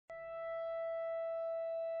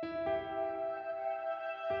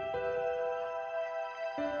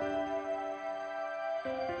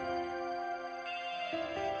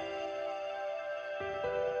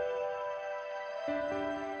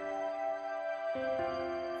The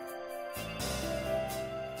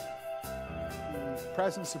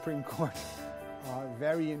present Supreme Court are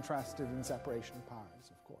very interested in separation of powers,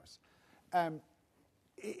 of course.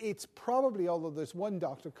 It's probably, although there's one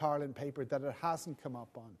Dr. Carlin paper that it hasn't come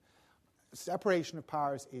up on, separation of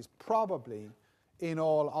powers is probably, in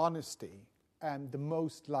all honesty, the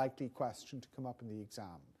most likely question to come up in the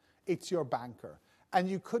exam. It's your banker. And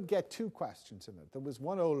you could get 2 questions in it. There was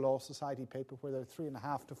one old Law Society paper where there were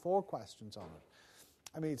 3.5 to 4 questions on it.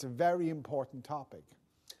 I mean, it's a very important topic.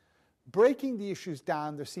 Breaking the issues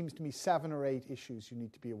down, there seems to be 7 or 8 issues you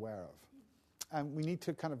need to be aware of. And we need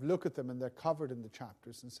to kind of look at them, and they're covered in the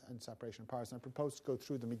chapters in separation of powers. And I propose to go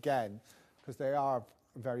through them again, because they are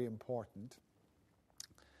very important.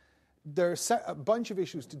 There's a bunch of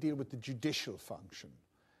issues to deal with the judicial function.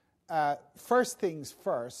 First things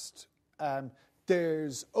first,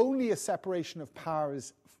 there's only a separation of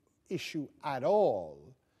powers issue at all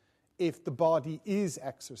if the body is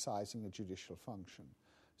exercising a judicial function.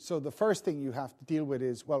 So the first thing you have to deal with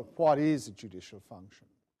is, well, what is a judicial function?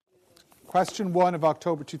 Question 1 of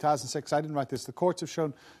October 2006, I didn't write this. The courts have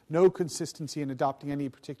shown no consistency in adopting any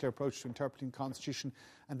particular approach to interpreting the Constitution,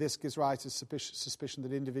 and this gives rise to suspicion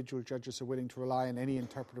that individual judges are willing to rely on any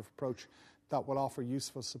interpretive approach that will offer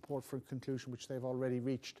useful support for a conclusion which they've already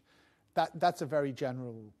reached. That's a very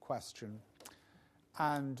general question.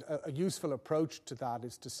 And a useful approach to that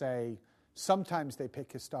is to say, sometimes they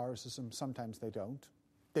pick historicism, sometimes they don't.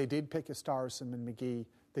 They did pick historicism in McGee,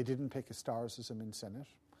 they didn't pick historicism in Sinnott.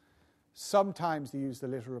 Sometimes they use the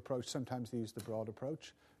literal approach, sometimes they use the broad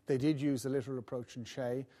approach. They did use the literal approach in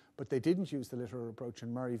Shea, but they didn't use the literal approach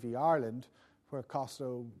in Murray v. Ireland, where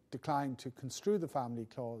Costello declined to construe the family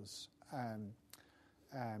clause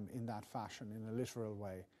in that fashion, in a literal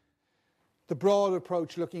way. The broad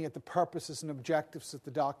approach, looking at the purposes and objectives of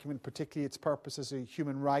the document, particularly its purpose as a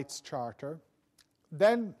human rights charter.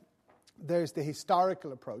 Then there's the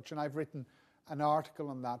historical approach, and I've written an article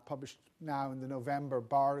on that, published now in the November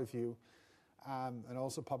Bar Review, and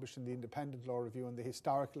also published in the Independent Law Review, on the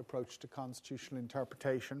historical approach to constitutional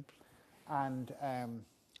interpretation. And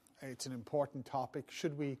it's an important topic.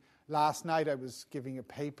 Last night I was giving a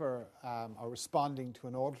paper, or responding to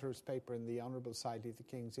an auditor's paper in the Honourable Society of the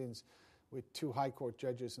King's Inns, with 2 High Court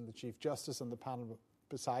judges and the Chief Justice on the panel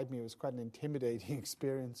beside me. It was quite an intimidating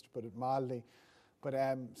experience, to put it mildly. But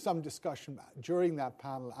some discussion during that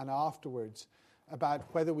panel and afterwards about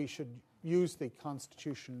whether we should use the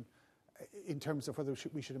Constitution in terms of whether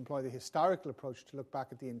we should employ the historical approach to look back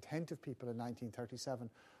at the intent of people in 1937,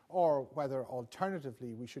 or whether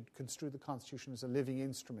alternatively we should construe the Constitution as a living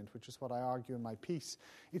instrument, which is what I argue in my piece.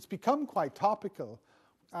 It's become quite topical.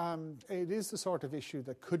 It is the sort of issue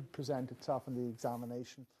that could present itself in the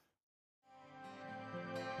examination.